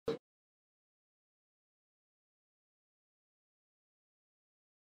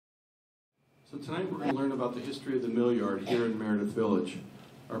So tonight we're going to learn about the history of the mill yard here in Meredith Village.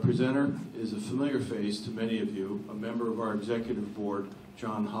 Our presenter is a familiar face to many of you, a member of our executive board,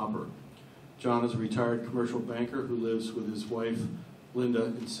 John Hopper. John is a retired commercial banker who lives with his wife, Linda,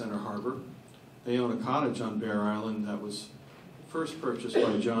 in Center Harbor. They own a cottage on Bear Island that was first purchased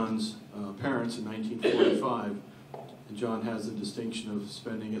by John's parents in 1945, and John has the distinction of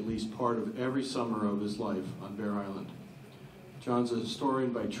spending at least part of every summer of his life on Bear Island. John's a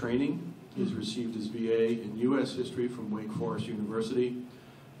historian by training. He's received his BA in U.S. history from Wake Forest University,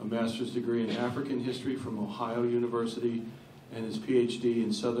 a master's degree in African history from Ohio University, and his PhD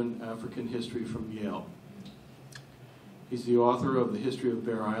in Southern African history from Yale. He's the author of The History of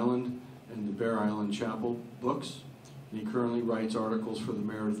Bear Island and the Bear Island Chapel books, and he currently writes articles for the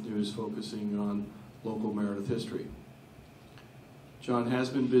Meredith News focusing on local Meredith history. John has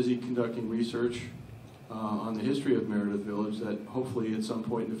been busy conducting research on the history of Meredith Village that hopefully at some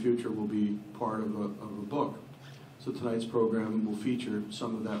point in the future will be part of a book. So tonight's program will feature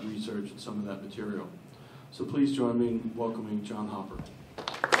some of that research and some of that material. So please join me in welcoming John Hopper.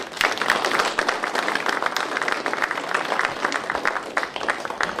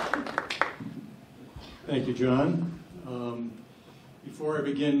 Thank you, John. Before I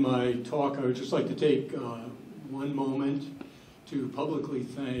begin my talk, I would just like to take one moment to publicly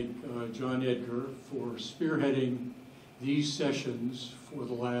thank John Edgar for spearheading these sessions for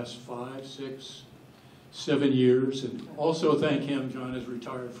the last 5, 6, 7 years, and also thank him. John is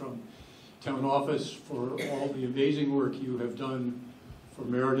retired from town office, for all the amazing work you have done for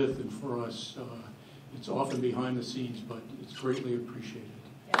Meredith and for us. It's often behind the scenes, but it's greatly appreciated.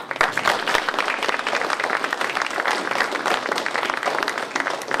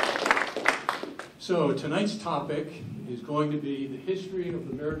 So tonight's topic is going to be the history of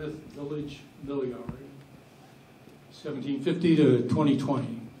the Meredith Village Mill Yard, 1750 to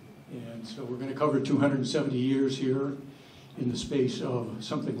 2020. And so we're going to cover 270 years here in the space of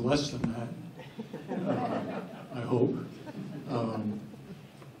something less than that, I hope.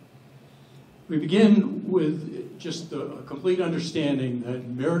 We begin with just a complete understanding that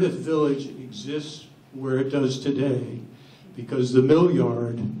Meredith Village exists where it does today because the mill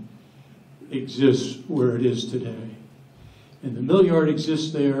yard exists where it is today. And the mill yard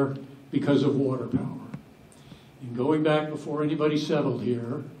exists there because of water power. And going back before anybody settled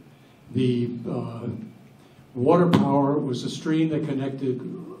here, the water power was a stream that connected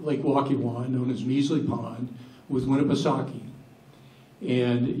Lake Waukesha, known as Measley Pond, with Winnipesaukee.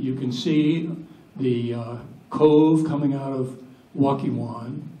 And you can see the cove coming out of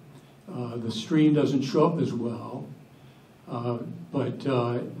Waukesha. The stream doesn't show up as well, but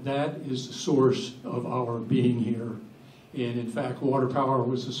that is the source of our being here. And in fact, water power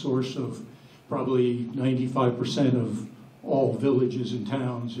was the source of probably 95% of all villages and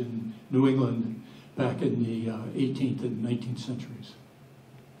towns in New England back in the 18th and 19th centuries.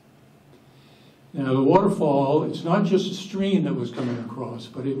 Now the waterfall, it's not just a stream that was coming across,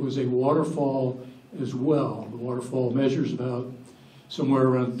 but it was a waterfall as well. The waterfall measures about somewhere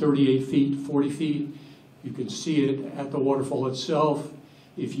around 38 feet, 40 feet. You can see it at the waterfall itself.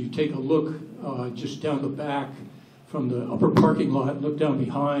 If you take a look just down the back from the upper parking lot, look down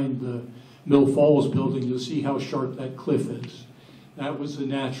behind the Mill Falls building, you'll see how sharp that cliff is. That was the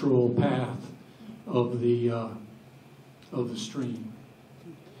natural path of the stream.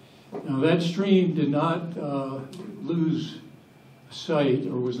 Now that stream did not lose sight,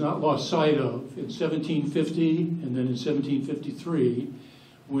 or was not lost sight of, in 1750 and then in 1753,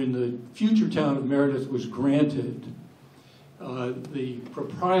 when the future town of Meredith was granted. The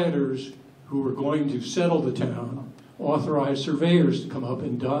proprietors who were going to settle the town authorized surveyors to come up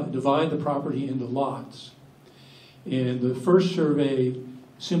and divide the property into lots. And the first survey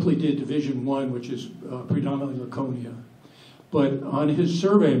simply did Division 1, which is predominantly Laconia. But on his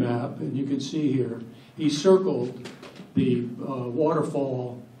survey map, and you can see here, he circled the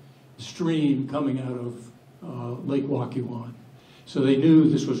waterfall stream coming out of Lake Waukesha. So they knew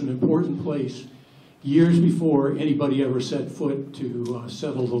this was an important place years before anybody ever set foot to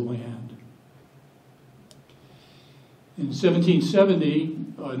settle the land. In 1770,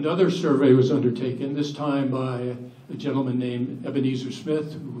 another survey was undertaken, this time by a gentleman named Ebenezer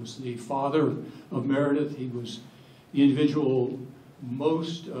Smith, who was the father of Meredith. He was the individual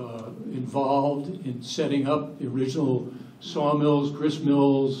most involved in setting up the original sawmills, grist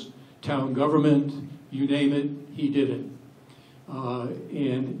mills, town government, you name it, he did it.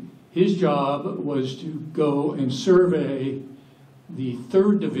 And his job was to go and survey the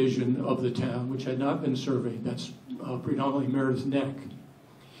 3rd division of the town, which had not been surveyed. That's predominantly Meredith Neck.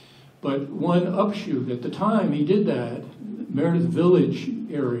 But one upshoot, at the time he did that, Meredith Village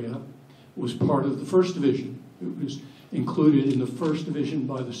area was part of the 1st Division. It was included in the 1st Division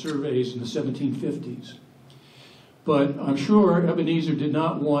by the surveys in the 1750s. But I'm sure Ebenezer did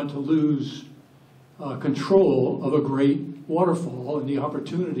not want to lose control of a great waterfall and the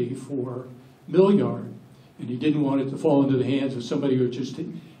opportunity for mill yard. And he didn't want it to fall into the hands of somebody who would just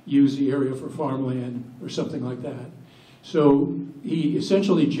use the area for farmland or something like that. So he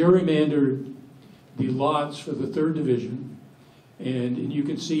essentially gerrymandered the lots for the 3rd Division. And you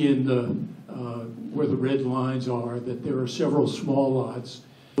can see in the where the red lines are that there are several small lots.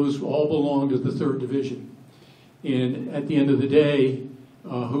 Those all belong to the 3rd Division. And at the end of the day,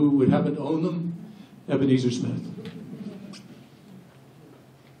 who would happen to own them? Ebenezer Smith.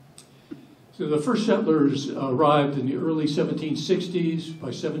 So the first settlers arrived in the early 1760s. By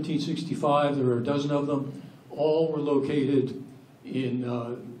 1765, there were a dozen of them. All were located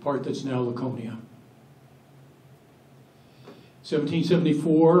in part that's now Laconia.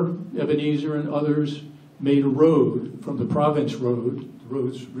 1774, Ebenezer and others made a road from the Province Road. The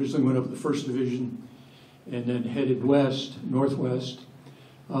roads originally went up the 1st Division and then headed west, northwest.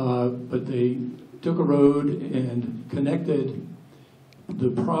 But they took a road and connected the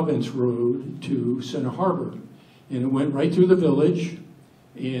Province Road to Center Harbor. And it went right through the village.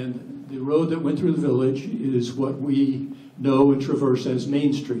 And the road that went through the village is what we know and traverse as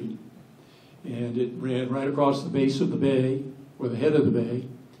Main Street. And it ran right across the base of the bay, or the head of the bay.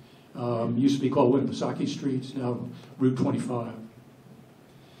 Used to be called Winnipesaukee Street, it's now Route 25.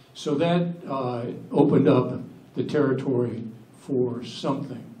 So that opened up the territory for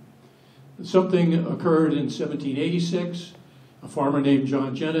something. Something occurred in 1786. A farmer named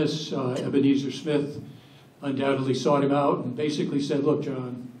John Jennis, Ebenezer Smith, undoubtedly sought him out and basically said, look,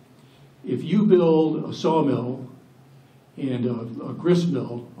 John, if you build a sawmill and a grist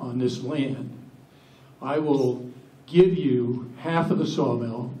mill on this land, I will give you half of the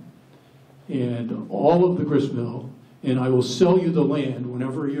sawmill and all of the grist mill, and I will sell you the land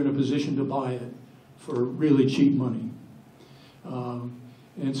whenever you're in a position to buy it for really cheap money.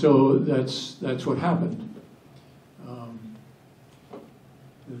 And so that's what happened.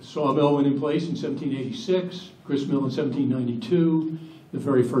 The sawmill went in place in 1786, grist mill in 1792. The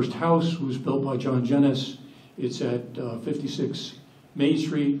very first house was built by John Jennis. It's at 56 Main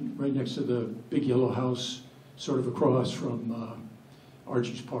Street, right next to the big yellow house, sort of across from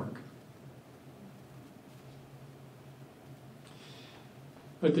Archie's Park.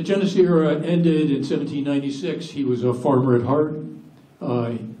 But the Jennis era ended in 1796. He was a farmer at heart.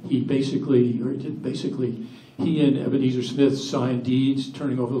 He and Ebenezer Smith signed deeds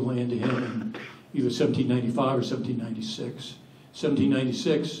turning over the land to him in either 1795 or 1796.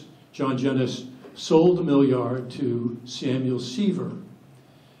 1796, John Jennis sold the mill yard to Samuel Seaver.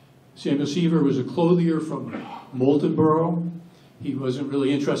 Samuel Seaver was a clothier from Moultonborough. He wasn't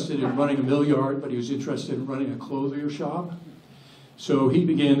really interested in running a mill yard, but he was interested in running a clothier shop. So he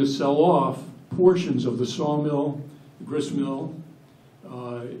began to sell off portions of the sawmill, the grist mill,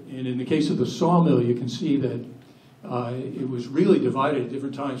 and in the case of the sawmill, you can see that it was really divided at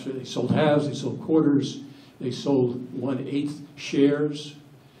different times. So they sold halves, they sold quarters, they sold 1/8 shares.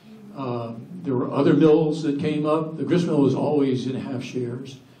 There were other mills that came up. The grist mill was always in half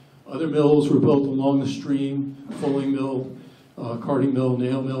shares. Other mills were built along the stream: fulling mill, carding mill,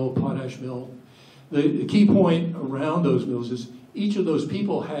 nail mill, potash mill. The key point around those mills is each of those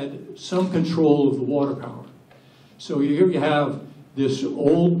people had some control of the water power. So here you have this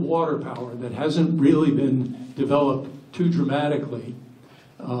old water power that hasn't really been developed too dramatically,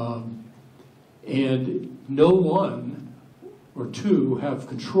 and no one or two have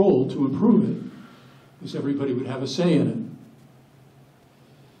control to improve it, because everybody would have a say in it.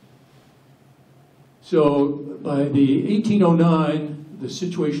 So by the 1809, the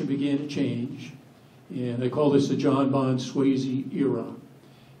situation began to change, and they call this the John Bond Swayze era,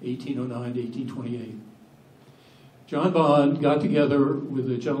 1809 to 1828. John Bond got together with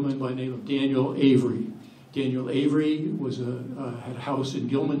a gentleman by the name of Daniel Avery. Daniel Avery was had a house in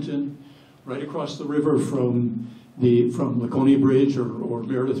Gilmanton, right across the river from Laconia Bridge, or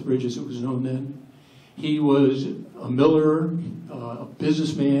Meredith Bridge as it was known then. He was a miller, a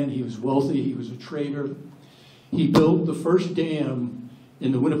businessman. He was wealthy. He was a trader. He built the first dam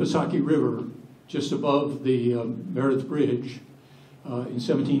in the Winnipesaukee River just above the Meredith Bridge in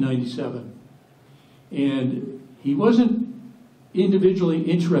 1797. And he wasn't individually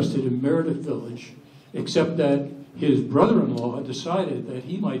interested in Meredith Village, except that his brother-in-law decided that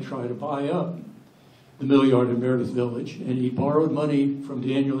he might try to buy up the mill yard in Meredith Village, and he borrowed money from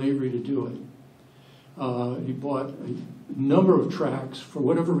Daniel Avery to do it. He bought a number of tracts. For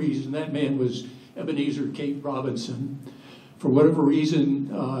whatever reason, that man was Ebenezer Kate Robinson. For whatever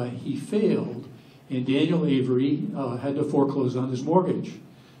reason, he failed, and Daniel Avery had to foreclose on his mortgage.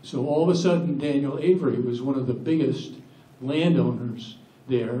 So all of a sudden, Daniel Avery was one of the biggest landowners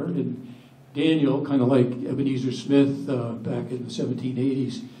there, and Daniel, kind of like Ebenezer Smith back in the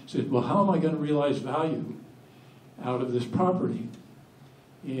 1780s, said, well, how am I going to realize value out of this property?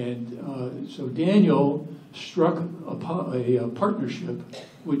 And so Daniel struck a partnership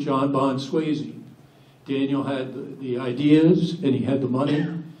with John Bond Swayze. Daniel had the ideas and he had the money.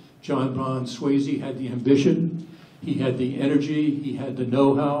 John Bond Swayze had the ambition, he had the energy, he had the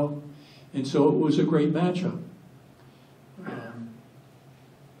know-how, and so it was a great matchup.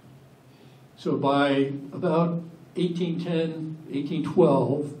 So by about 1810,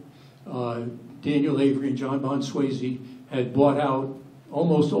 1812, Daniel Avery and John Bond Swayze had bought out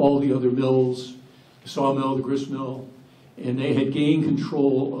almost all the other mills, the sawmill, the grist mill, and they had gained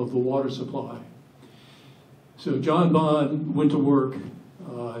control of the water supply. So John Bond went to work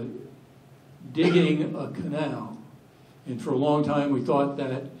digging a canal, and for a long time we thought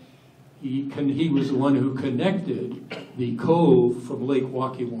that he was the one who connected the cove from Lake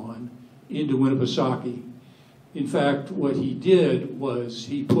Waukesha into Winnipesaukee. In fact, what he did was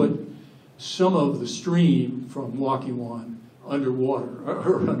he put some of the stream from Waukesha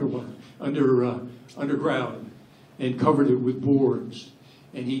underground, and covered it with boards.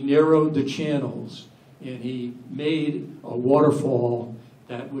 And he narrowed the channels, and he made a waterfall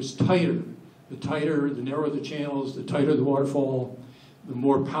that was tighter. The narrower the channels, the tighter the waterfall, the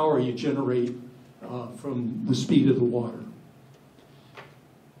more power you generate from the speed of the water.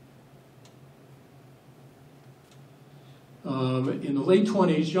 In the late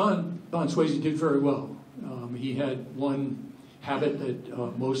 20s, John Bond Swayze did very well. He had one habit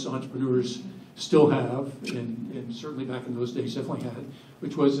that most entrepreneurs still have, and certainly back in those days definitely had,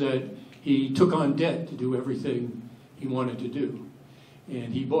 which was that he took on debt to do everything he wanted to do.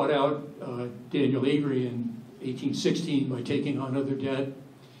 And he bought out Daniel Avery in 1816 by taking on other debt.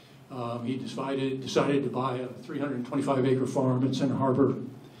 He decided to buy a 325-acre farm in Center Harbor,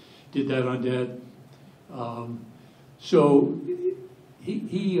 did that on debt. So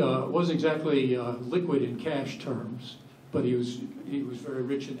he wasn't exactly liquid in cash terms, but he was very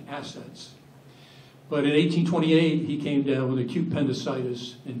rich in assets. But in 1828, he came down with acute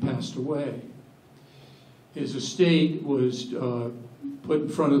appendicitis and passed away. His estate was put in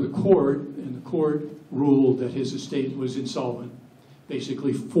front of the court, and the court ruled that his estate was insolvent,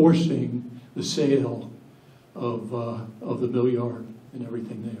 basically forcing the sale of the mill yard and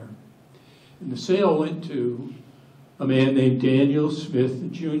everything there. And the sale went to a man named Daniel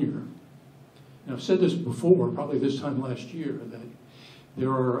Smith, Jr. Now, I've said this before, probably this time last year, that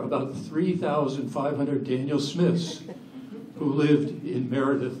there are about 3,500 Daniel Smiths who lived in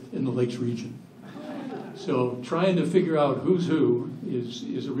Meredith in the Lakes region. So trying to figure out who's who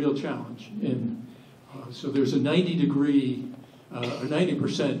is a real challenge. And so there's a 90%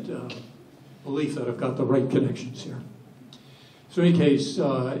 belief that I've got the right connections here. So in any case,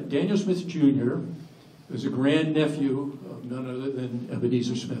 Daniel Smith Jr. was a grandnephew of none other than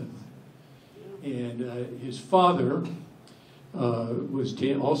Ebenezer Smith. And his father was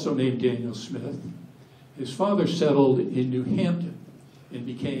also named Daniel Smith. His father settled in New Hampton and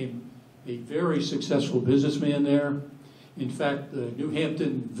became a very successful businessman there. In fact, the New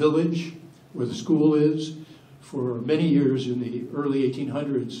Hampton village, where the school is, for many years in the early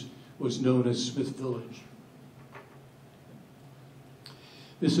 1800s was known as Smith Village.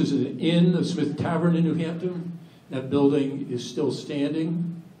 This is an inn, the Smith Tavern in New Hampton. That building is still standing.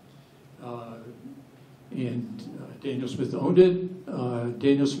 Daniel Smith owned it.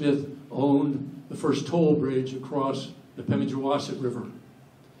 Daniel Smith owned the first toll bridge across the Pemigewasset River.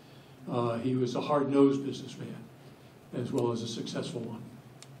 He was a hard-nosed businessman, as well as a successful one.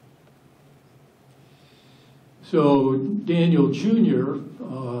 So Daniel Jr.,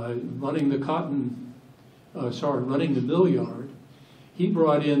 running the mill yard, he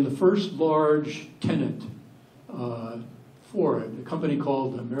brought in the first large tenant for it, a company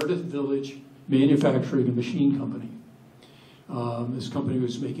called the Meredith Village Manufacturing and Machine Company. This company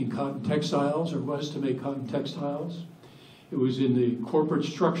was making cotton textiles, or was to make cotton textiles. It was in the corporate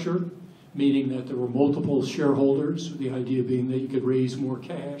structure, meaning that there were multiple shareholders, the idea being that you could raise more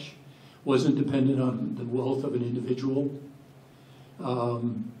cash, wasn't dependent on the wealth of an individual.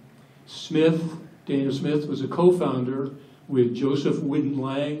 Daniel Smith was a co-founder with Joseph Whidden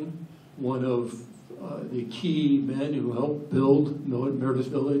Lang, one of the key men who helped build Meredith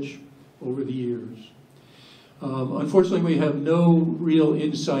Village over the years. Unfortunately, we have no real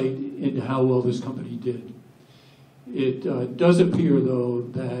insight into how well this company did. It does appear, though,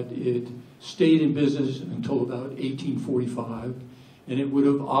 that it stayed in business until about 1845, and it would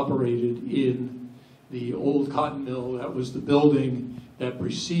have operated in the old cotton mill. That was the building that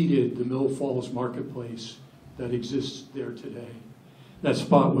preceded the Mill Falls Marketplace that exists there today. That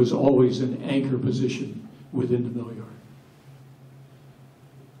spot was always an anchor position within the mill yard.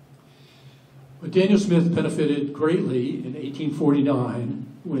 But Daniel Smith benefited greatly in 1849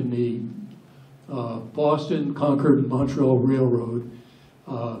 when the Boston, Concord, and Montreal Railroad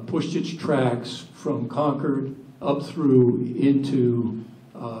pushed its tracks from Concord up through into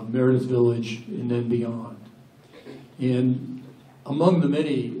Meredith Village and then beyond. And among the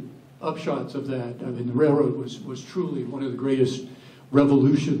many upshots of that, I mean, the railroad was truly one of the greatest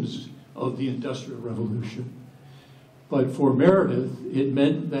revolutions of the Industrial Revolution. But for Meredith, it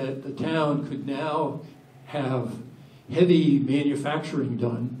meant that the town could now have heavy manufacturing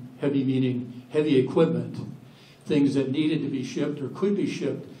done, heavy meaning heavy equipment, things that needed to be shipped or could be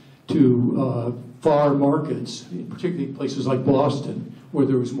shipped to far markets, particularly places like Boston, where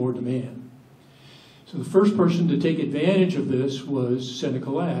there was more demand. So the first person to take advantage of this was Seneca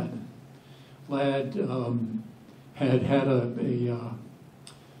Ladd. Ladd had a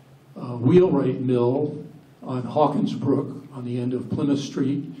wheelwright mill on Hawkins Brook on the end of Plymouth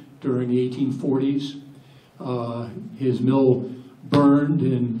Street during the 1840s. His mill burned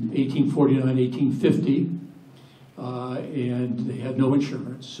in 1849, 1850, and they had no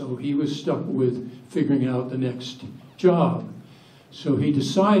insurance, so he was stuck with figuring out the next job. So he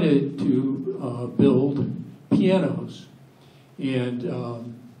decided to build pianos, and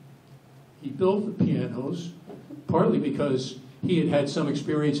he built the pianos partly because he had had some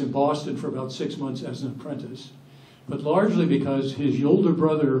experience in Boston for about 6 months as an apprentice, but largely because his older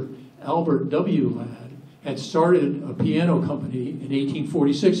brother, Albert W. Ladd, had started a piano company in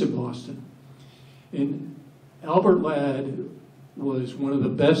 1846 in Boston. And Albert Ladd was one of the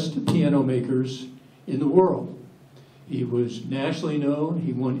best piano makers in the world. He was nationally known.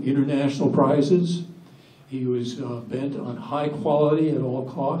 He won international prizes. He was bent on high quality at all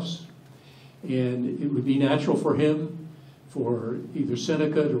costs. And it would be natural for him, for either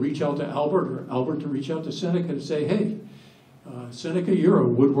Seneca to reach out to Albert or Albert to reach out to Seneca to say, hey, Seneca, you're a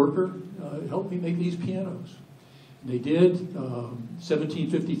woodworker. Help me make these pianos. And they did.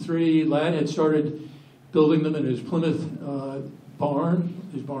 1753, Ladd had started building them in his Plymouth barn,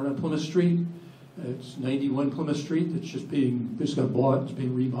 his barn on Plymouth Street. It's 91 Plymouth Street that's just got bought. It's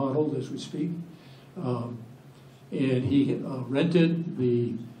being remodeled as we speak. And he rented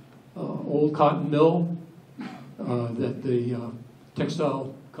the old cotton mill that the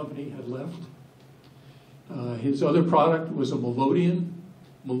textile company had left. His other product was a melodeon.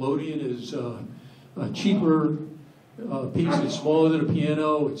 Melodeon is a cheaper piece. It's smaller than a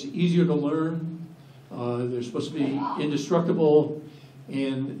piano. It's easier to learn. They're supposed to be indestructible,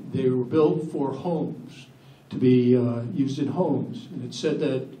 and they were built for homes, to be used in homes. And it said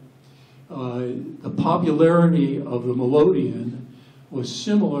that the popularity of the melodeon was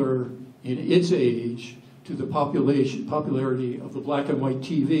similar in its age to the popularity of the black and white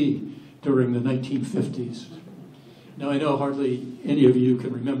TV during the 1950s. Now, I know hardly any of you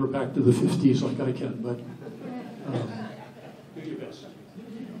can remember back to the 50s like I can, but do your best.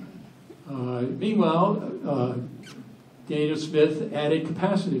 Meanwhile, Daniel Smith added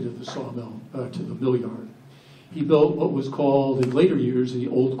capacity to the sawmill, to the mill yard. He built what was called in later years the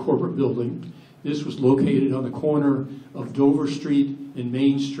old corporate building. This was located on the corner of Dover Street and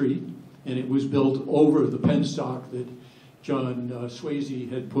Main Street, and it was built over the penstock that John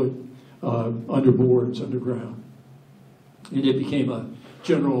Swayze had put under boards underground. And it became a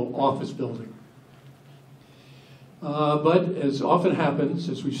general office building. But as often happens,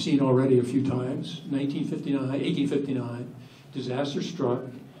 as we've seen already a few times, 1859, disaster struck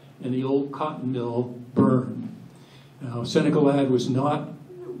and the old cotton mill burned. Now, Seneca Ladd was not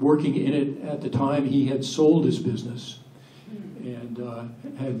working in it at the time. He had sold his business and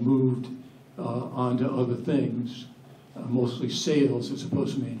had moved on to other things, mostly sales as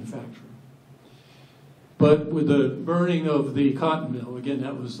opposed to manufacturing. But with the burning of the cotton mill, again,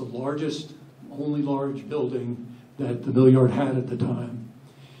 that was the largest, only large building that the mill yard had at the time.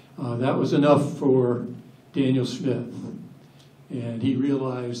 That was enough for Daniel Smith, and he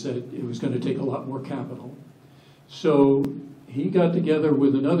realized that it was going to take a lot more capital. So he got together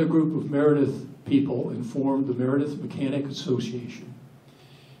with another group of Meredith people and formed the Meredith Mechanic Association.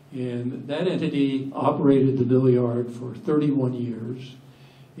 And that entity operated the mill yard for 31 years,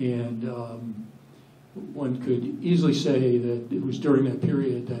 and one could easily say that it was during that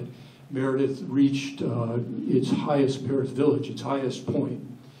period that Meredith reached its highest, Meredith Village, its highest point.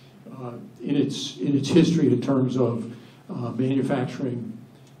 in its history in terms of manufacturing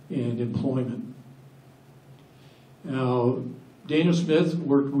and employment. Now, Daniel Smith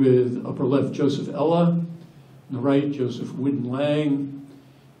worked with, upper left, Joseph Ella, on the right, Joseph Whidden Lang,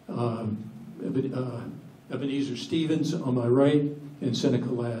 Ebenezer Stevens on my right, and Seneca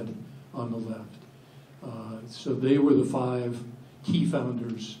Ladd on the left. So they were the 5 key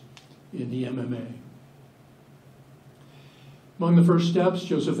founders in the MMA. Among the first steps,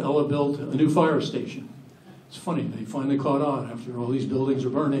 Joseph Ella built a new fire station. It's funny, they finally caught on. After all these buildings are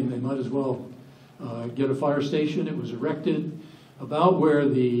burning, they might as well get a fire station. It was erected about where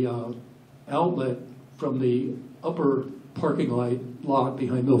the outlet from the upper parking lot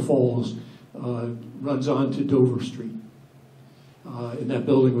behind Mill Falls runs on to Dover Street. And that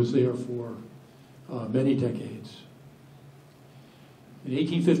building was there for many decades. In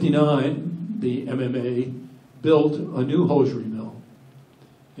 1859, the MMA built a new hosiery mill.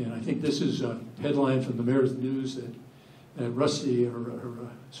 And I think this is a headline from the Meredith News that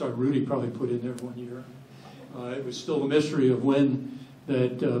Rudy probably put in there one year. It was still a mystery of when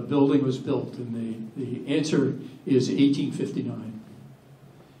that building was built, and the answer is 1859.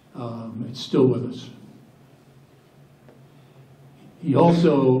 It's still with us. He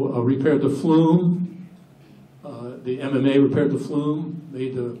also repaired the flume. The MMA repaired the flume,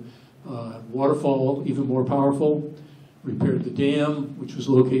 made the waterfall even more powerful, repaired the dam, which was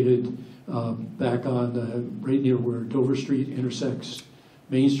located back on right near where Dover Street intersects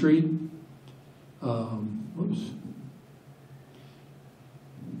Main Street.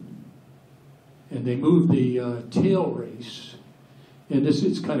 And they moved the tail race, and this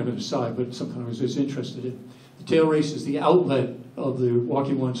is kind of an aside, but something I was just interested in. The tail race is the outlet of the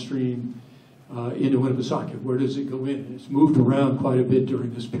Waukee Stream into Winnipesaukee. Where does it go in? It's moved around quite a bit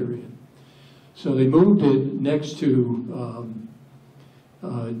during this period. So they moved it next to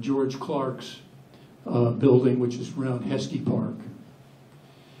George Clark's building, which is around Heskey Park.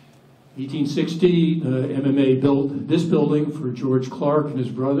 1860, MMA built this building for George Clark and his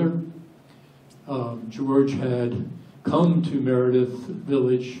brother. George had come to Meredith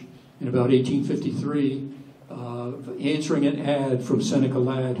Village in about 1853, answering an ad from Seneca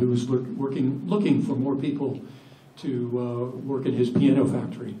Ladd, who was looking for more people to work in his piano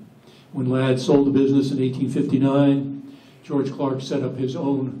factory. When Ladd sold the business in 1859, George Clark set up his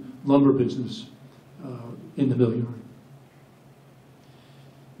own lumber business in the mill yard.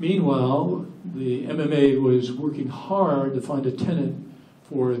 Meanwhile, the MMA was working hard to find a tenant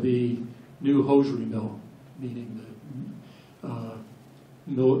for the new hosiery mill, meaning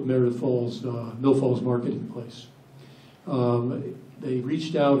the Meredith Falls, Mill Falls marketing place. They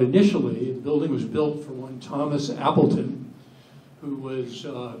reached out initially. The building was built for one Thomas Appleton, who was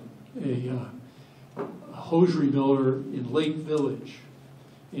a hosiery miller in Lake Village.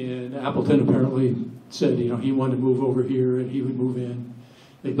 And Appleton apparently said, he wanted to move over here and he would move in.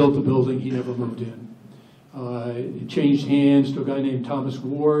 They built the building, he never moved in. It changed hands to a guy named Thomas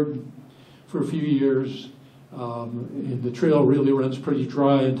Ward for a few years. And the trail really runs pretty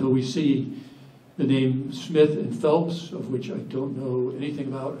dry until we see the name Smith and Phelps, of which I don't know anything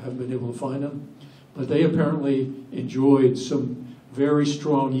about, haven't been able to find them. But they apparently enjoyed some very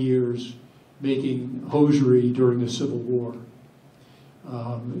strong years making hosiery during the Civil War.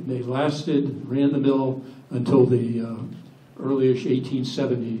 They ran the mill until the early-ish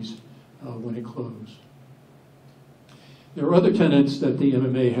 1870s when it closed. There are other tenants that the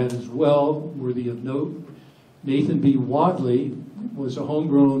MMA had as well, worthy of note. Nathan B. Wadley was a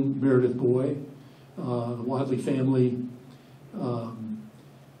homegrown Meredith boy. The Wadley family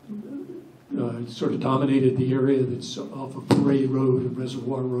sort of dominated the area that's off of Parade Road and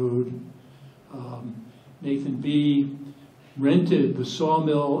Reservoir Road. Nathan B. rented the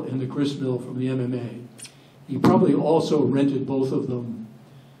sawmill and the grist mill from the MMA. He probably also rented both of them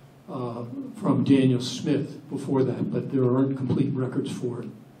from Daniel Smith before that, but there aren't complete records for it.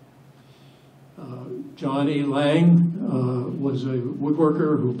 John A. Lang was a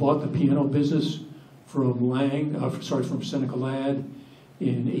woodworker who bought the piano business from from Seneca Ladd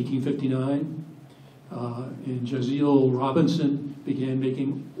in 1859. And Jaziel Robinson began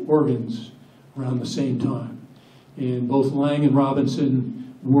making organs around the same time. And both Lang and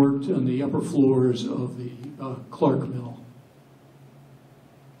Robinson worked on the upper floors of the Clark Mill.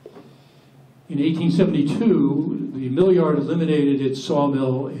 In 1872, the mill yard eliminated its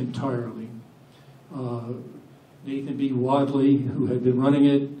sawmill entirely. Nathan B. Wadley, who had been running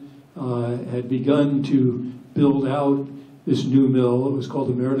it, had begun to build out this new mill. It was called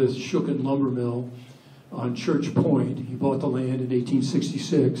the Meredith Shooken Lumber Mill on Church Point. He bought the land in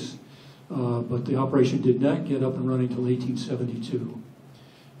 1866, but the operation did not get up and running until 1872.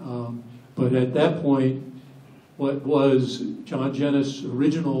 But at that point, what was John Jennis'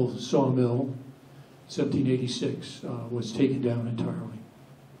 original sawmill, 1786, was taken down entirely.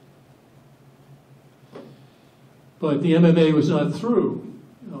 But the MMA was not through.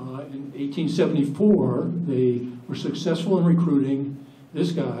 In 1874, they were successful in recruiting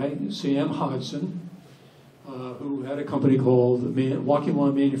this guy, Sam Hodson, who had a company called Waukee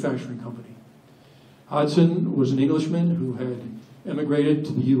Manufacturing Company. Hodson was an Englishman who had emigrated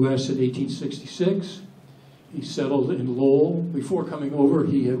to the U.S. in 1866. He settled in Lowell. Before coming over,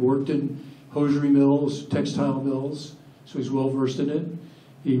 he had worked in hosiery mills, textile mills, so he's well versed in it.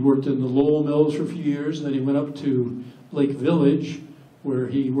 He worked in the Lowell mills for a few years, and then he went up to Lake Village, where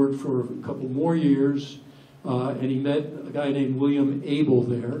he worked for a couple more years, and he met a guy named William Abel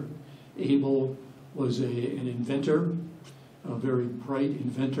there. Abel was an inventor, a very bright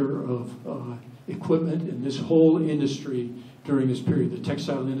inventor of equipment, and this whole industry during this period, the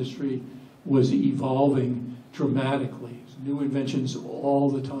textile industry, was evolving dramatically. New inventions all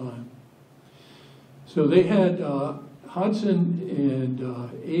the time. So they had, Hodson and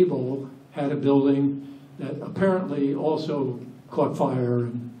Abel had a building that apparently also caught fire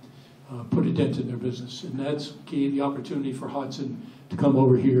and put a dent in their business. And that's gave the opportunity for Hodson to come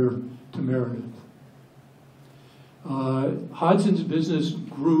over here to Meredith. Hodson's business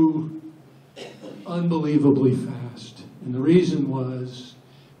grew unbelievably fast. And the reason was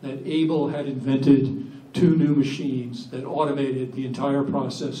that Abel had invented 2 new machines that automated the entire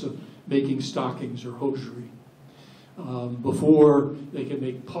process of making stockings or hosiery. Before, they could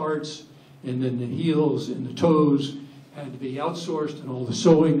make parts, and then the heels and the toes had to be outsourced, and all the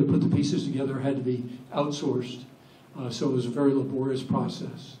sewing to put the pieces together had to be outsourced. So it was a very laborious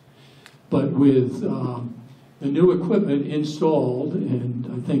process. But with the new equipment installed, and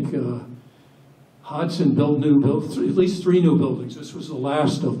I think Hodson built at least 3 new buildings. This was the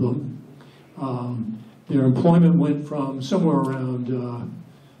last of them. Their employment went from somewhere around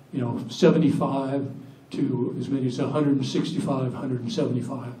 75 to as many as 165,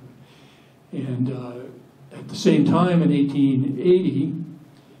 175. And at the same time, in 1880,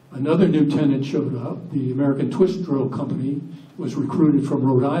 another new tenant showed up. The American Twist Drill Company was recruited from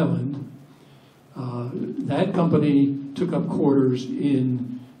Rhode Island. That company took up quarters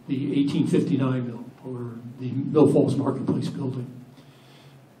in the 1859 mill, or the Mill Falls Marketplace building.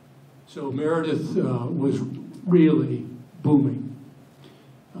 So Meredith was really booming.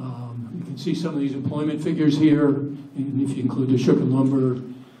 You can see some of these employment figures here, and if you include the Shook and Lumber,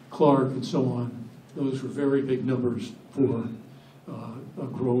 Clark, and so on. Those were very big numbers for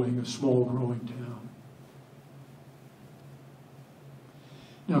a small growing town.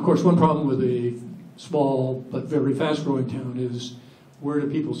 Now, of course, one problem with a small but very fast-growing town is, where do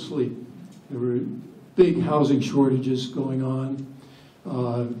people sleep? There were big housing shortages going on.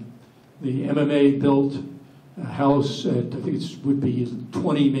 The MMA built a house at, I think it would be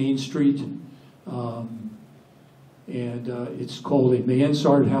 20 Main Street, and it's called a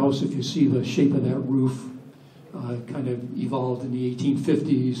mansard house. If you see the shape of that roof, it kind of evolved in the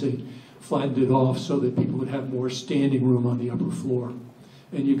 1850s. They flattened it off so that people would have more standing room on the upper floor.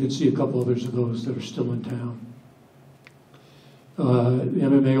 And you can see a couple others of those that are still in town. The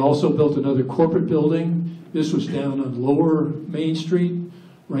MMA also built another corporate building. This was down on Lower Main Street,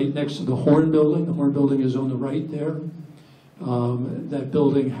 right next to the Horn Building. The Horn Building is on the right there. That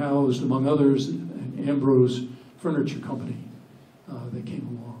building housed, among others, an Ambrose Furniture Company that came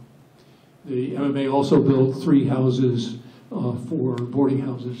along. The MMA also built 3 houses for boarding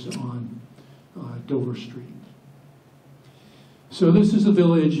houses on Dover Street. So this is the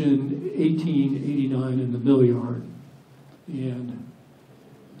village in 1889 in the mill yard. And,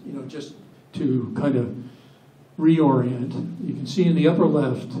 just to kind of reorient, you can see in the upper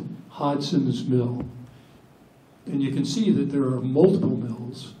left, Hodson's Mill. And you can see that there are multiple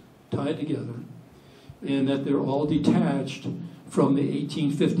mills tied together, and that they're all detached from the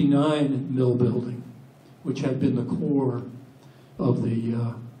 1859 mill building, which had been the core of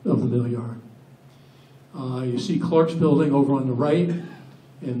the mill yard. You see Clark's building over on the right,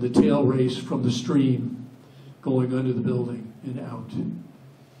 and the tail race from the stream going under the building and out.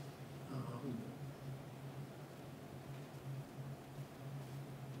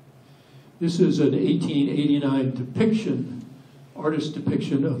 This is an 1889 depiction, artist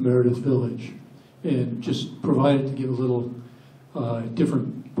depiction of Meredith Village, and just provided to give a little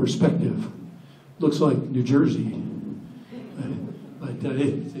different perspective. Looks like New Jersey, but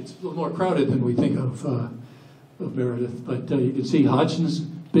it's a little more crowded than we think of Meredith. But you can see Hodgson's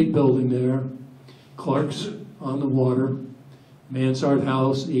big building there, Clark's on the water, Mansard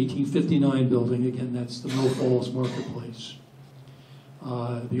House, 1859 building. Again, that's the Mill Falls Marketplace.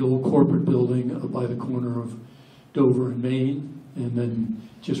 the old corporate building by the corner of Dover and Main, and then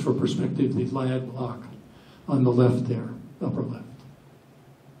just for perspective, the Ladd block on the left there, upper left.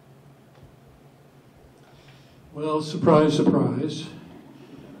 Well, surprise, surprise,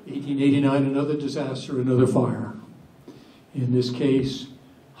 1889, another disaster, another fire. In this case,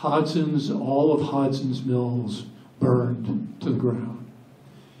 all of Hodson's mills burned to the ground.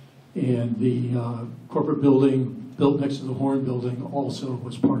 And the corporate building built next to the Horn building also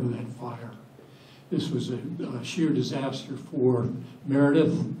was part of that fire. This was a sheer disaster for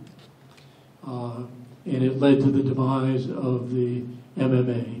Meredith, and it led to the demise of the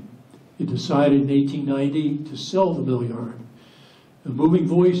MMA. It decided in 1890 to sell the mill yard. The moving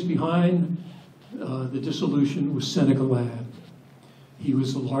voice behind the dissolution was Seneca Ladd. He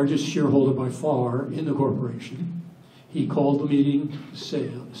was the largest shareholder by far in the corporation. He called the meeting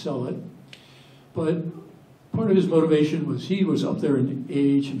to sell it. But part of his motivation was he was up there in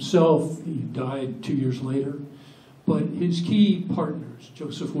age himself. He died 2 years later. But his key partners,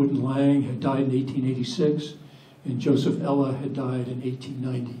 Joseph Wood and Lang, had died in 1886, and Joseph Ella had died in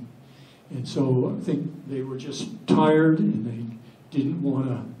 1890. And so I think they were just tired and they didn't want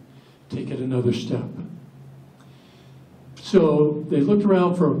to take it another step. So they looked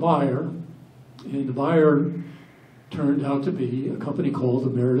around for a buyer, and the buyer turned out to be a company called the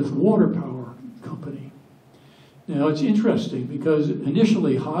Meredith Water Power Company. Now it's interesting because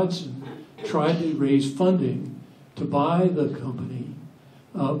initially Hodson tried to raise funding to buy the company,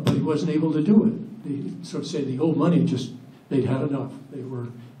 but he wasn't able to do it. They sort of say the old money they'd had enough. They were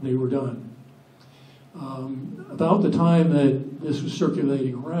done. About the time that this was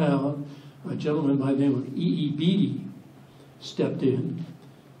circulating around, a gentleman by the name of E.E. Beatty stepped in,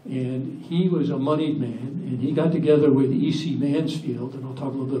 and he was a moneyed man, and he got together with E.C. Mansfield, and I'll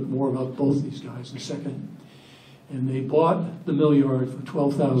talk a little bit more about both these guys in a second, and they bought the mill yard for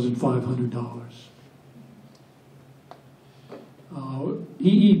 $12,500.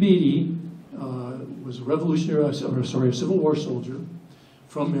 E.E. Beatty was a revolutionary, a Civil War soldier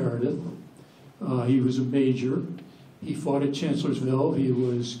from Meredith. He was a major. He fought at Chancellorsville. He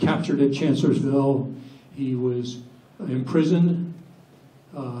was captured at Chancellorsville. He was imprisoned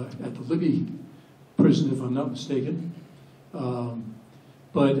at the Libby prison, if I'm not mistaken.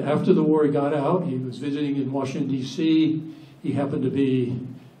 But after the war, he got out. He was visiting in Washington, D.C. He happened to be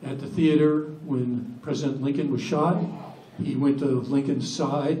at the theater when President Lincoln was shot. He went to Lincoln's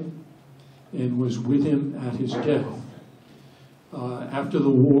side and was with him at his death. After the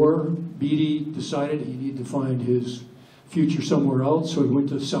war, Beatty decided he needed to find his future somewhere else, so he went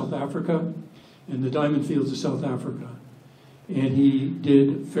to South Africa and the diamond fields of South Africa. And he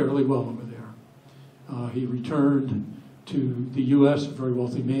did fairly well over there. He returned to the U.S., a very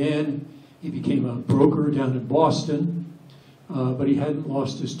wealthy man. He became a broker down in Boston, but he hadn't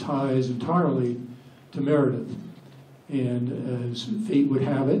lost his ties entirely to Meredith. And as fate would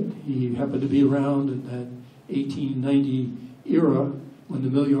have it, he happened to be around in that 1890 era when the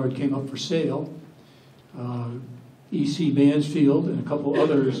mill yard came up for sale. E.C. Mansfield and a couple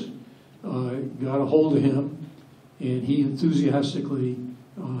others got a hold of him, and he enthusiastically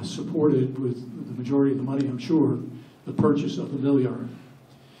supported, with the majority of the money, I'm sure, the purchase of the mill yard.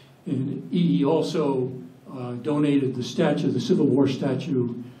 And E.E. also donated the statue, the Civil War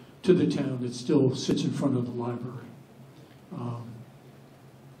statue, to the town that still sits in front of the library.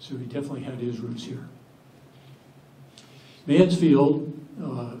 So he definitely had his roots here. Mansfield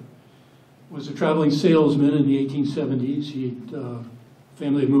was a traveling salesman in the 1870s.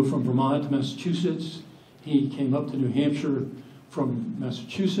 Family had moved from Vermont to Massachusetts. He came up to New Hampshire from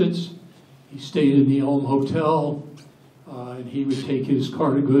Massachusetts. He stayed in the Elm Hotel, and he would take his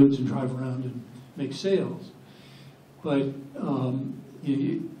cart of goods and drive around and make sales. But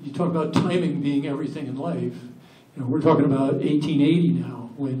you talk about timing being everything in life. You know, we're talking about 1880 now,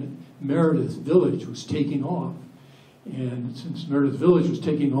 when Meredith Village was taking off. And since Meredith Village was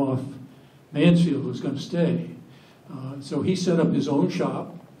taking off, Mansfield was going to stay. So he set up his own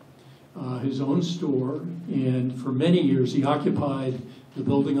shop, his own store, and for many years he occupied the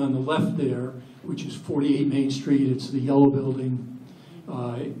building on the left there, which is 48 Main Street. It's the yellow building.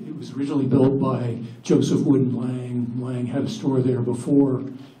 It was originally built by Joseph Wood and Lang. Lang had a store there before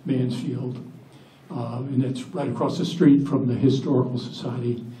Mansfield. And it's right across the street from the Historical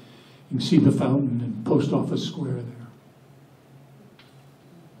Society. You can see the fountain and Post Office Square there.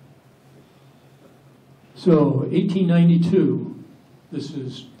 So 1892, this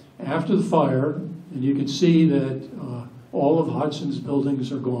is after the fire, and you can see that all of Hodson's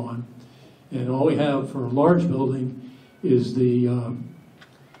buildings are gone. And all we have for a large building is the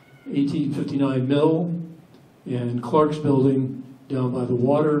 1859 mill and Clark's building Down by the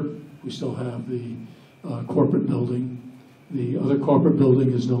water, we still have the corporate building. The other corporate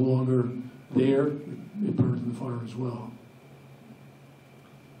building is no longer there. It burned in the fire as well.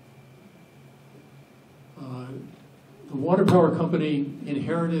 The water power company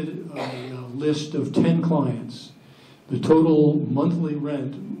inherited a list of 10 clients. The total monthly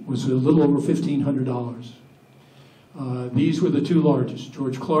rent was a little over $1,500. These were the two largest,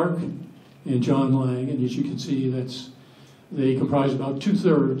 George Clark and John Lang, and as you can see, they comprise about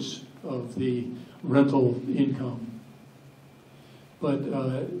 2/3 of the rental income. But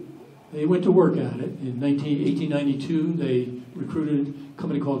they went to work at it. In 1892, they recruited a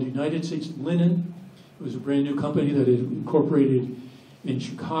company called United States Linen. It was a brand new company that had incorporated in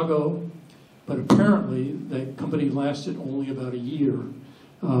Chicago, but apparently that company lasted only about a year.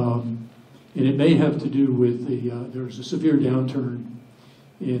 And it may have to do with there was a severe downturn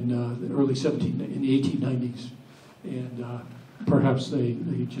in the early in the 1890s, and perhaps they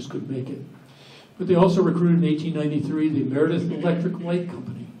just couldn't make it. But they also recruited in 1893 the Meredith Electric Light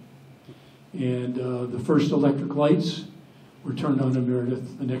Company, and the first electric lights were turned on in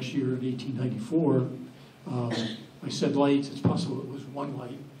Meredith the next year in 1894. I said lights, it's possible it was one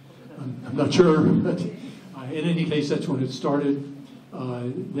light. I'm not sure, but in any case, that's when it started.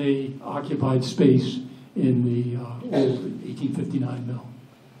 They occupied space in the old 1859 mill.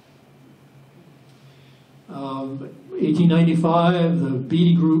 1895, the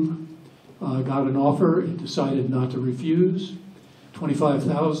Beatty Group got an offer. It decided not to refuse.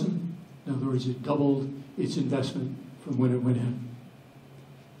 $25,000. In other words, it doubled its investment from when it went in.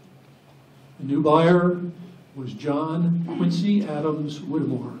 The new buyer was John Quincy Adams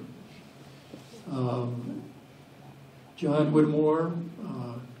Whittemore. John Whittemore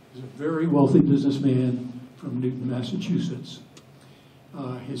is a very wealthy businessman from Newton, Massachusetts.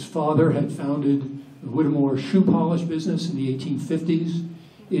 His father had founded the Whittemore shoe polish business in the 1850s.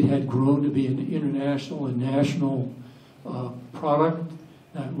 It had grown to be an international and national product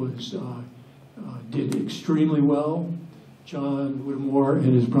that did extremely well. John Whittemore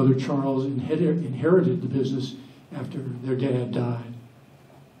and his brother Charles inherited the business after their dad died.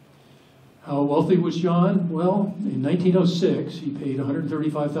 How wealthy was John? Well, in 1906, he paid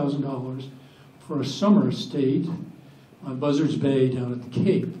 $135,000 for a summer estate on Buzzards Bay down at the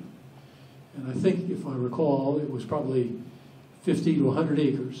Cape. And I think, if I recall, it was probably 50 to 100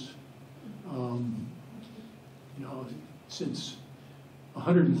 acres. Since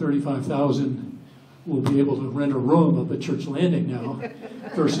 $135,000 will be able to rent a room up at Church Landing now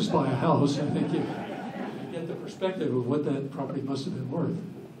versus buy a house, I think you get the perspective of what that property must have been worth.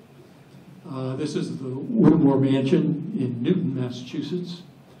 This is the Whittemore Mansion in Newton, Massachusetts,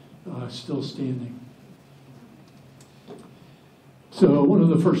 still standing. So one of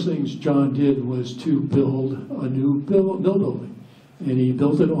the first things John did was to build a new mill building. And he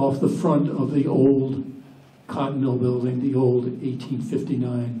built it off the front of the old cotton mill building, the old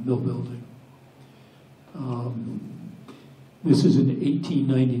 1859 mill building. This is an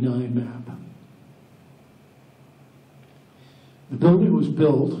 1899 map. The building was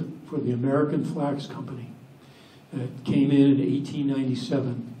built for the American Flax Company that came in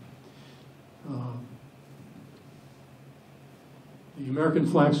 1897. The American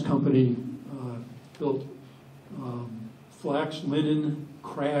Flax Company built flax, linen,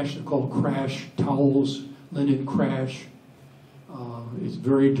 crash, they're called crash towels, linen crash. It's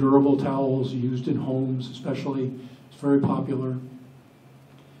very durable towels used in homes especially. It's very popular.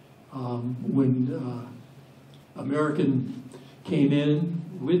 When American came in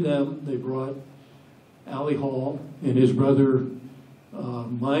with them, they brought Allie Hall and his brother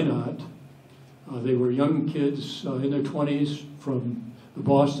Minot. They were young kids in their 20s from the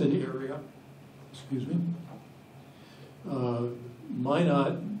Boston area. Excuse me.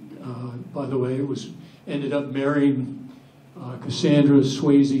 Minot, by the way, ended up marrying Cassandra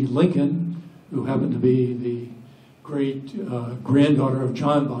Swayze Lincoln, who happened to be the great granddaughter of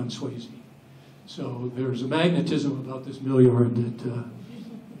John Bon Swayze. So there's a magnetism about this mill yard that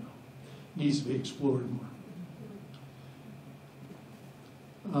needs to be explored more.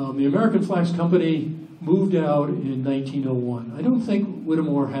 The American Flax Company moved out in 1901. I don't think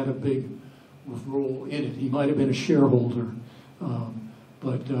Whittemore had a big role in it. He might have been a shareholder,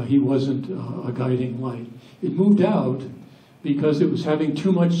 but he wasn't a guiding light. It moved out because it was having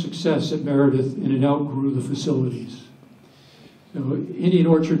too much success at Meredith and it outgrew the facilities. So Indian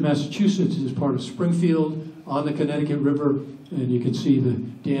Orchard, Massachusetts is part of Springfield on the Connecticut River, and you can see the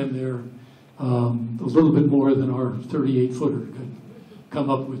dam there, a little bit more than our 38-footer could come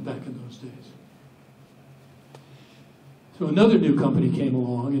up with back in those days. So another new company came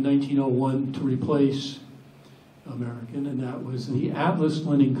along in 1901 to replace American, and that was the Atlas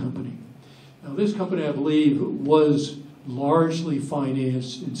Linen Company. Now, this company, I believe, was largely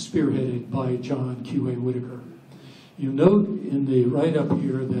financed and spearheaded by John Q.A. Whitaker. You note in the write-up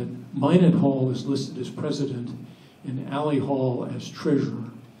here that Minot Hall is listed as president and Alley Hall as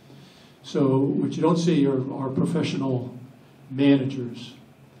treasurer. So what you don't see are professional managers.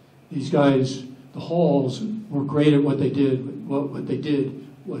 These guys, the Halls, were great at what they did. What they did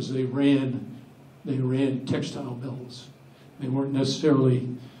was they ran textile mills. They weren't necessarily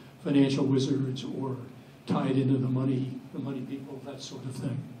financial wizards or tied into the money people, that sort of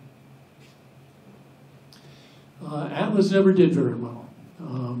thing. Atlas never did very well.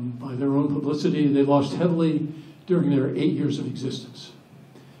 By their own publicity, they lost heavily during their 8 years of existence.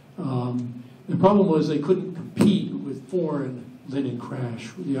 The problem was they couldn't compete with foreign linen crash.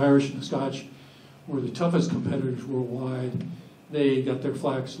 The Irish and the Scotch were the toughest competitors worldwide. They got their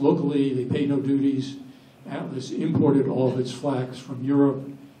flax locally, they paid no duties. Atlas imported all of its flax from Europe,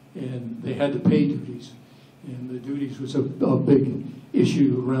 and they had to pay duties. And the duties was a big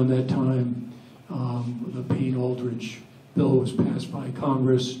issue around that time. The Payne-Aldrich bill was passed by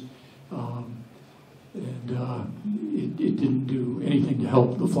Congress, and it didn't do anything to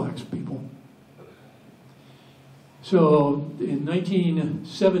help the flax people. So in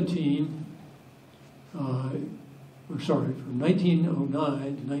 1917, from 1909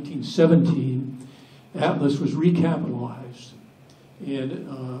 to 1917, Atlas was recapitalized and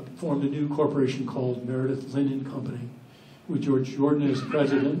formed a new corporation called Meredith Linen Company, with George Jordan as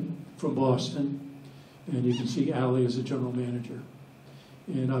president from Boston, and you can see Alley as the general manager.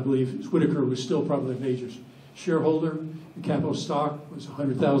 And I believe Whitaker was still probably a major shareholder. The capital stock was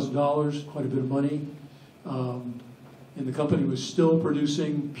 $100,000, quite a bit of money. And the company was still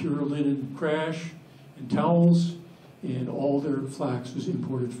producing pure linen crash and towels, and all their flax was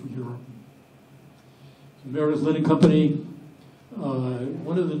imported from Europe. The Meredith Linen Company,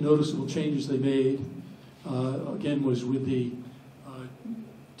 one of the noticeable changes they made, again, was with the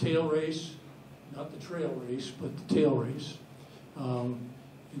tail race, not the trail race, but the tail race. You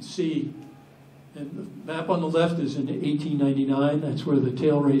can see, and the map on the left is in 1899. That's where the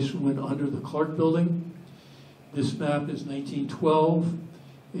tail race went under the Clark Building. This map is 1912,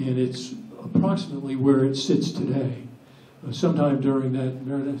 and it's approximately where it sits today. Sometime during that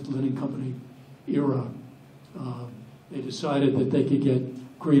Meredith Linen Company era, they decided that they could get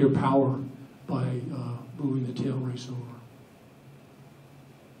greater power by moving the tail race over.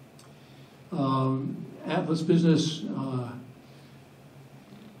 Atlas business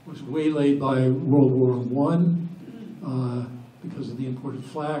was waylaid by World War I because of the imported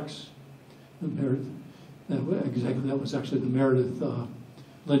flax. That was actually the Meredith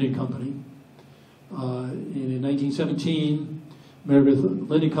Linen Company. And in 1917, Meredith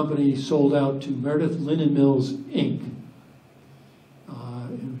Linen Company sold out to Meredith Linen Mills, Inc.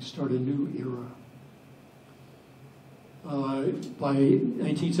 And we started a new era. By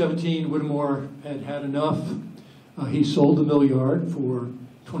 1917, Whittemore had had enough. He sold the mill yard for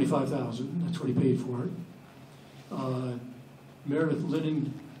 $25,000. That's what he paid for it. Meredith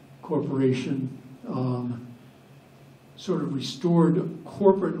Linen Corporation sort of restored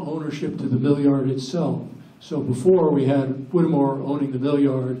corporate ownership to the mill yard itself. So before, we had Whittemore owning the mill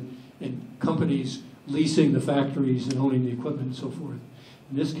yard and companies leasing the factories and owning the equipment and so forth.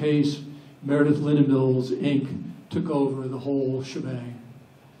 In this case, Meredith Linen Mills, Inc. took over the whole shebang.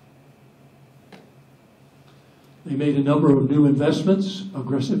 They made a number of new investments,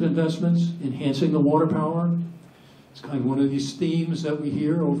 aggressive investments, enhancing the water power. It's kind of one of these themes that we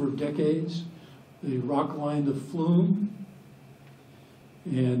hear over decades. They rock-lined the flume.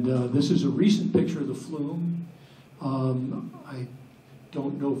 And this is a recent picture of the flume. I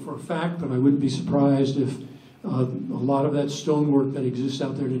don't know for a fact, but I wouldn't be surprised if a lot of that stonework that exists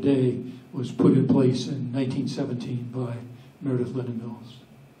out there today was put in place in 1917 by Meredith Linen Mills.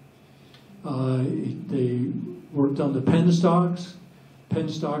 They worked on the penstocks.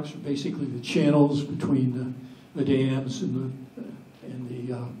 Penstocks are basically the channels between the dams and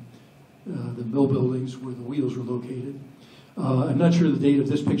the mill buildings where the wheels were located. I'm not sure the date of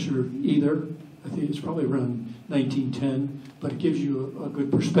this picture either. I think it's probably around 1910, but it gives you a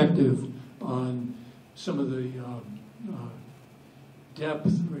good perspective on some of the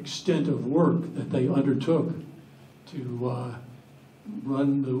depth or extent of work that they undertook to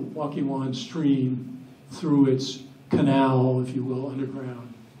run the Waukesha stream through its canal, if you will,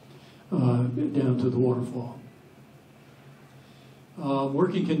 underground, down to the waterfall.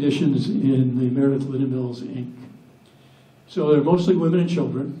 Working conditions in the Meredith Linen Mills, Inc. So they're mostly women and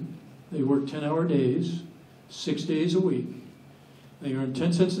children. They work 10-hour days, 6 days a week. They earn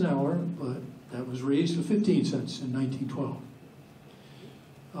 10 cents an hour, but That was raised to 15 cents in 1912.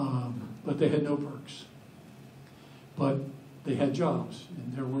 But they had no perks. But they had jobs,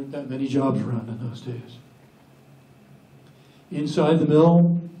 and there weren't that many jobs around in those days. Inside the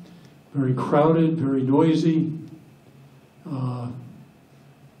mill, very crowded, very noisy.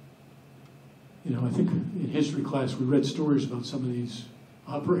 I think in history class we read stories about some of these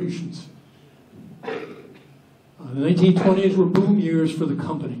operations. The 1920s were boom years for the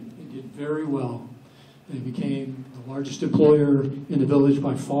company. They did very well. They became the largest employer in the village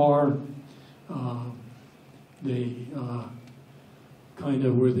by far. They kind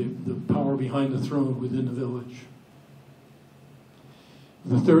of were the power behind the throne within the village.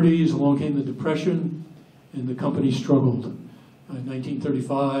 In the 30s, along came the Depression, and the company struggled. In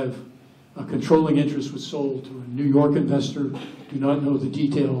 1935, a controlling interest was sold to a New York investor. Do not know the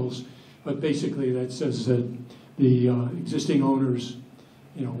details, but basically that says that the existing owners,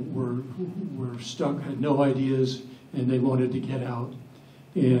 were stuck, had no ideas, and they wanted to get out.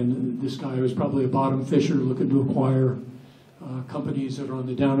 And this guy was probably a bottom fisher looking to acquire companies that are on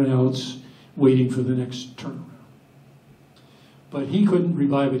the down and outs, waiting for the next turnaround. But he couldn't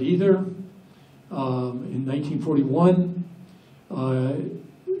revive it either. In 1941,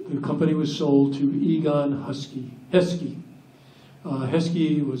 the company was sold to Egon Husky. Hesky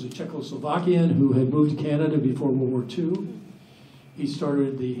was a Czechoslovakian who had moved to Canada before World War II. He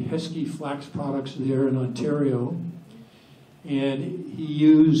started the Hesky flax products there in Ontario, and he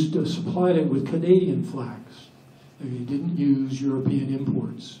supplied it with Canadian flax. He didn't use European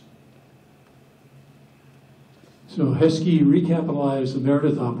imports. So Hesky recapitalized the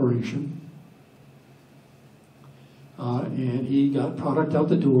Meredith operation, and he got product out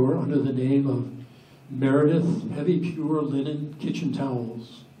the door under the name of Meredith Heavy Pure Linen Kitchen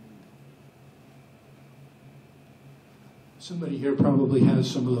Towels. Somebody here probably has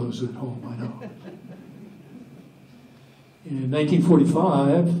some of those at home, I know. In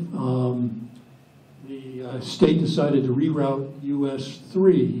 1945, the state decided to reroute US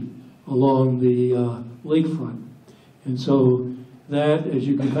 3 along the lakefront. And so that, as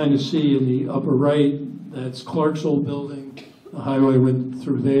you can kind of see in the upper right, that's Clark's old building. The highway went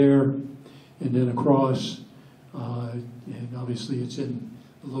through there and then across. And obviously it's in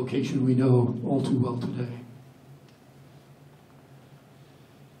the location we know all too well today.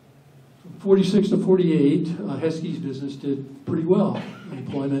 From 46 to 48, Hesky's business did pretty well.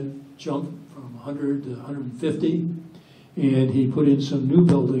 Employment jumped from 100 to 150, and he put in some new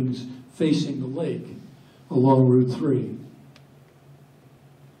buildings facing the lake along Route 3.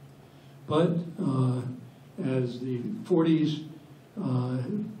 But as the 40s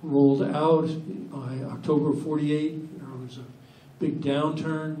rolled out, by October of 48, there was a big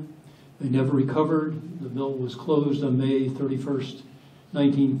downturn. They never recovered. The mill was closed on May 31st,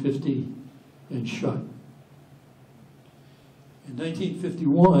 1950, and shut. In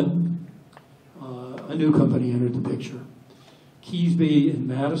 1951, a new company entered the picture. Keysby in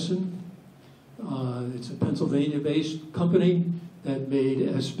Madison. It's a Pennsylvania-based company that made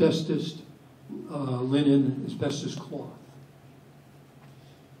asbestos linen, asbestos cloth.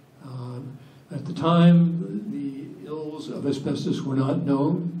 At the time, the ills of asbestos were not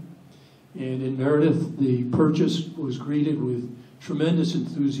known, and in Meredith, the purchase was greeted with tremendous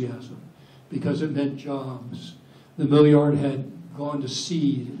enthusiasm because it meant jobs. The mill yard had gone to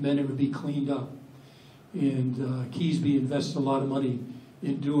seed. It meant it would be cleaned up, and Keysby invested a lot of money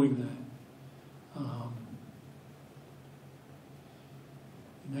in doing that.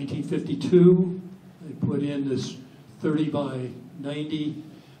 In 1952, they put in this 30 by 90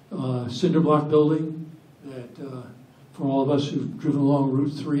 cinder block building that, for all of us who've driven along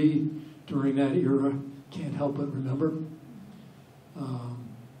Route 3 during that era, can't help but remember.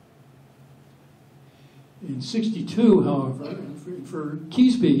 In 62, however, for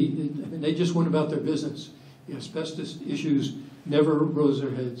Keysby, they just went about their business. The asbestos issues never rose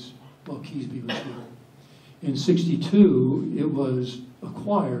their heads while Keysby was here. In 62, it was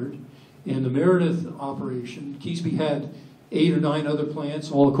acquired, and the Meredith operation, Keysby had 8 or 9 other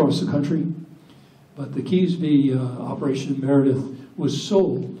plants all across the country, but the Keysby operation in Meredith was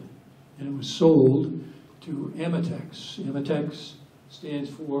sold, and it was sold to Amitex. Amitex stands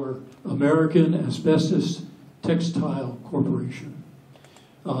for American Asbestos Textile Corporation.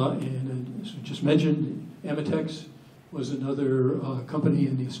 And as I just mentioned, Amitex was another company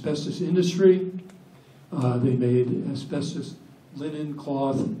in the asbestos industry. They made asbestos linen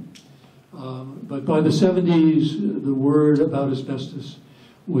cloth. But by the 70s, the word about asbestos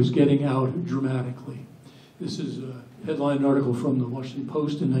was getting out dramatically. This is a headline article from the Washington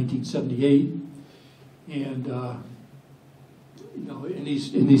Post in 1978. And you know, in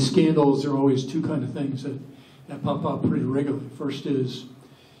these scandals, there are always two kind of things that pop up pretty regularly. First is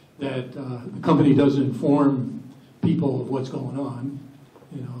that the company doesn't inform people of what's going on.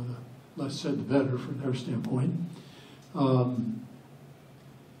 You know, the less said, the better from their standpoint.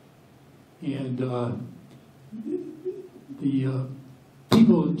 The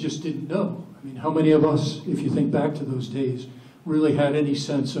people just didn't know. I mean, how many of us, if you think back to those days, really had any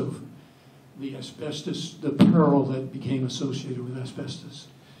sense of the asbestos, the peril that became associated with asbestos?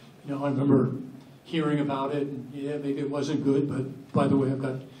 You know, I remember hearing about it, and yeah, maybe it wasn't good, but by the way, I've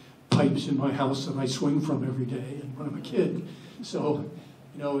got pipes in my house that I swing from every day, and when I'm a kid. So,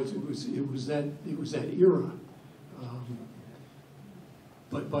 you know, it was that era.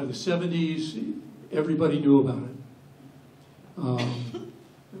 But by the 70s, everybody knew about it. A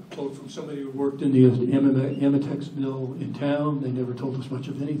quote from somebody who worked in the Ametex mill in town: they never told us much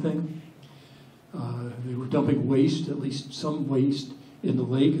of anything. They were dumping waste, at least some waste, in the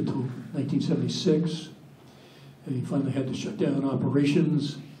lake until 1976. They finally had to shut down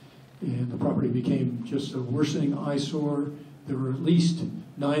operations, and the property became just a worsening eyesore. There were at least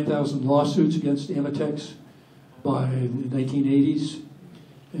 9,000 lawsuits against Ametex by the 1980s,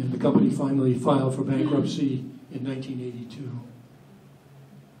 and the company finally filed for bankruptcy in 1982.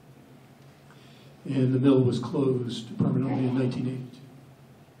 And the mill was closed permanently in 1982.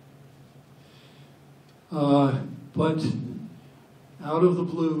 But out of the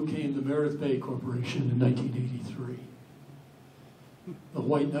blue came the Meredith Bay Corporation in 1983. The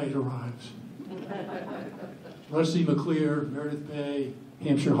white knight arrives. Rusty McClear, Meredith Bay,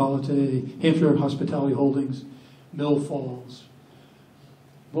 Hampshire Hospitality Holdings, Mill Falls,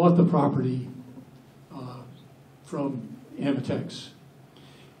 bought the property from Ametex.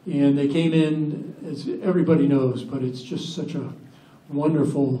 And they came in, as everybody knows, but it's just such a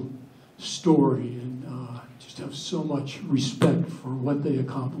wonderful story, and just have so much respect for what they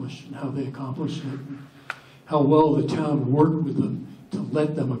accomplished and how they accomplished it, and how well the town worked with them to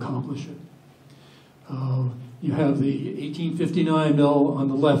let them accomplish it. You have the 1859 mill on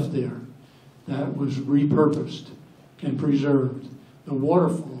the left there. That was repurposed and preserved. The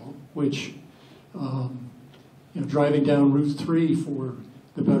waterfall, which, driving down Route 3 for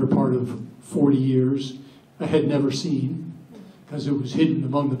the better part of 40 years, I had never seen, because it was hidden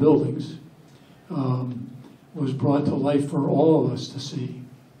among the buildings, was brought to life for all of us to see.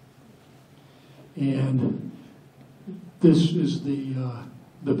 And this is the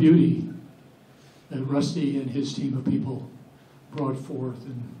beauty that Rusty and his team of people brought forth,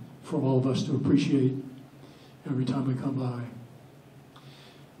 and for all of us to appreciate every time we come by.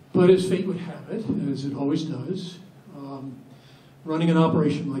 But as fate would have it, as it always does, running an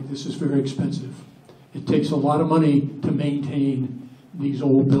operation like this is very expensive. It takes a lot of money to maintain these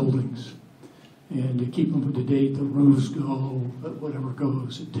old buildings and to keep them up to date. The roofs go, whatever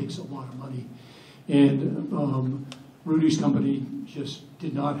goes, it takes a lot of money. And Rudy's company just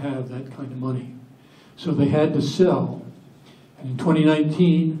did not have that kind of money. So they had to sell. And in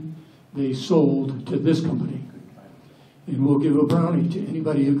 2019, they sold to this company. And we'll give a brownie to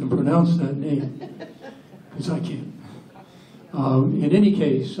anybody who can pronounce that name, because I can't. In any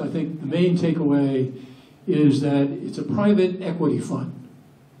case, I think the main takeaway is that it's a private equity fund.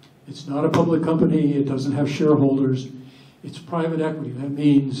 It's not a public company. It doesn't have shareholders. It's private equity. That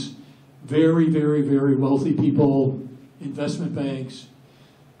means very, very, very wealthy people, investment banks,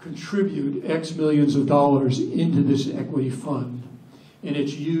 contribute X millions of dollars into this equity fund, and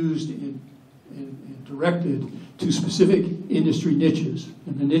it's used and directed to specific industry niches.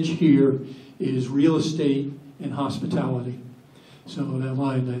 And the niche here is real estate and hospitality. So that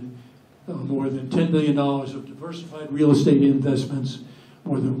line that more than $10 billion of diversified real estate investments,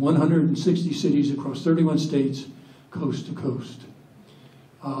 more than 160 cities across 31 states, coast to coast.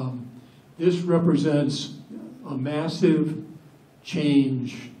 This represents a massive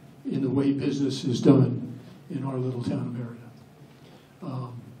change in the way business is done in our little town of Meredith.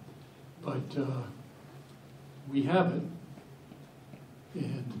 But we have it,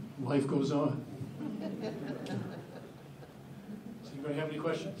 and life goes on. Does anybody have any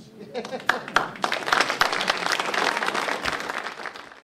questions?